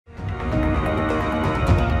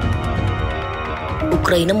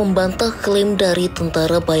Ukraina membantah klaim dari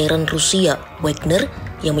tentara bayaran Rusia, Wagner,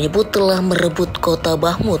 yang menyebut telah merebut Kota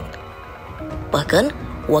Bakhmut. Bahkan,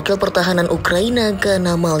 Wakil Pertahanan Ukraina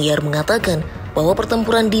Gana Malyar mengatakan bahwa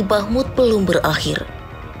pertempuran di Bakhmut belum berakhir.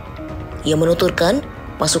 Ia menuturkan,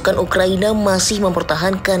 pasukan Ukraina masih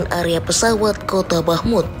mempertahankan area pesawat Kota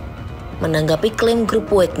Bakhmut. Menanggapi klaim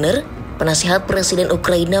Grup Wagner, Penasihat Presiden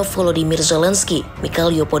Ukraina Volodymyr Zelensky,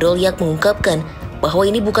 Mykhailo Podolyak mengungkapkan bahwa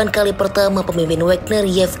ini bukan kali pertama pemimpin Wagner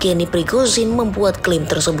Yevgeny Prigozhin membuat klaim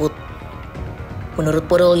tersebut. Menurut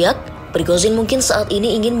Podolyak, Prigozhin mungkin saat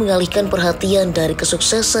ini ingin mengalihkan perhatian dari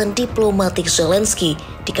kesuksesan diplomatik Zelensky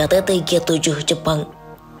di KTT G7 Jepang.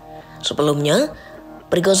 Sebelumnya,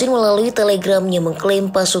 Prigozhin melalui telegramnya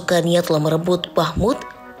mengklaim pasukannya telah merebut Bakhmut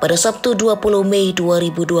pada Sabtu 20 Mei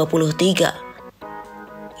 2023.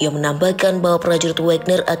 Ia menambahkan bahwa prajurit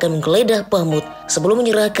Wagner akan menggeledah Bakhmut sebelum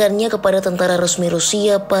menyerahkannya kepada tentara resmi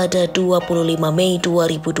Rusia pada 25 Mei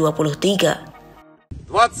 2023.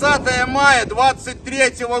 20 мая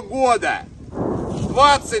 23 года,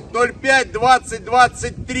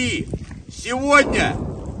 20.05.2023. Сегодня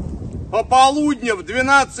пополудня в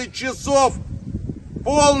 12 часов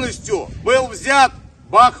полностью был взят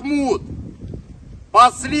Бахмут.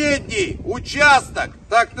 Последний участок,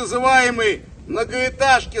 так называемый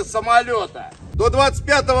многоэтажки самолета. До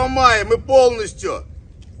 25 мая мы полностью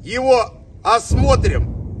его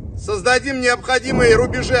осмотрим, создадим необходимые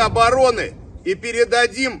рубежи обороны и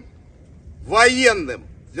передадим военным,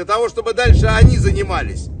 для того, чтобы дальше они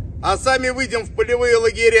занимались, а сами выйдем в полевые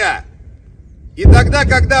лагеря. И тогда,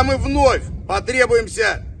 когда мы вновь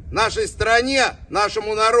потребуемся нашей стране,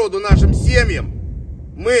 нашему народу, нашим семьям,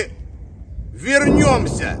 мы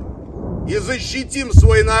вернемся и защитим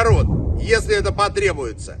свой народ, если это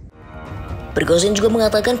потребуется. Prigozhin juga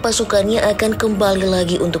mengatakan pasukannya akan kembali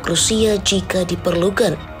lagi untuk Rusia jika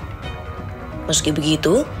diperlukan. Meski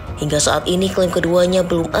begitu, hingga saat ini klaim keduanya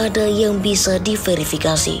belum ada yang bisa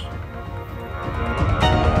diverifikasi.